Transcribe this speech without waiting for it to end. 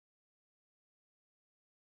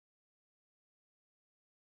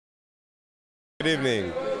Good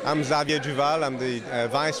evening. I'm Xavier Duval. I'm the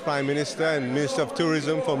Vice Prime Minister and Minister of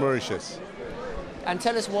Tourism for Mauritius. And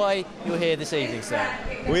tell us why you're here this evening, sir.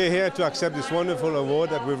 We're here to accept this wonderful award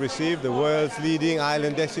that we've received, the world's leading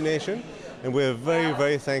island destination, and we're very,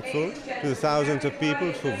 very thankful to the thousands of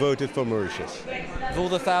people who voted for Mauritius. Of all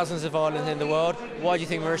the thousands of islands in the world, why do you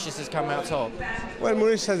think Mauritius has come out top? Well,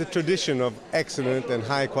 Mauritius has a tradition of excellent and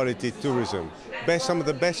high-quality tourism. Some of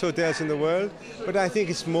the best hotels in the world, but I think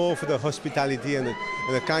it's more for the hospitality and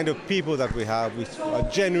the kind of people that we have, which are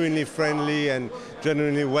genuinely friendly and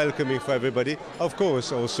genuinely welcoming for everybody. Of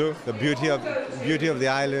course, also the beauty of the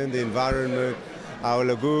island, the environment, our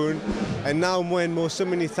lagoon, and now more and more so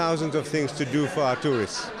many thousands of things to do for our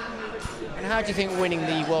tourists. And how do you think winning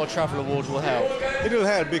the World Travel Award will help? It will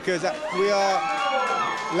help because we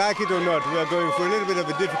are, like it or not, we are going through a little bit of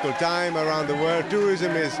a difficult time around the world.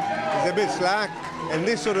 Tourism is a bit slack, and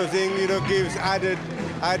this sort of thing, gives added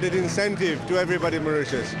incentive to everybody in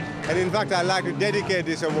Mauritius. And in fact, I'd like to dedicate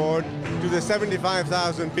this award to the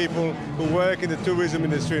 75,000 people who work in the tourism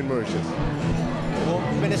industry in Mauritius. Well,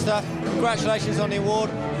 Minister, congratulations on the award.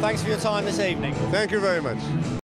 Thanks for your time this evening. Thank you very much.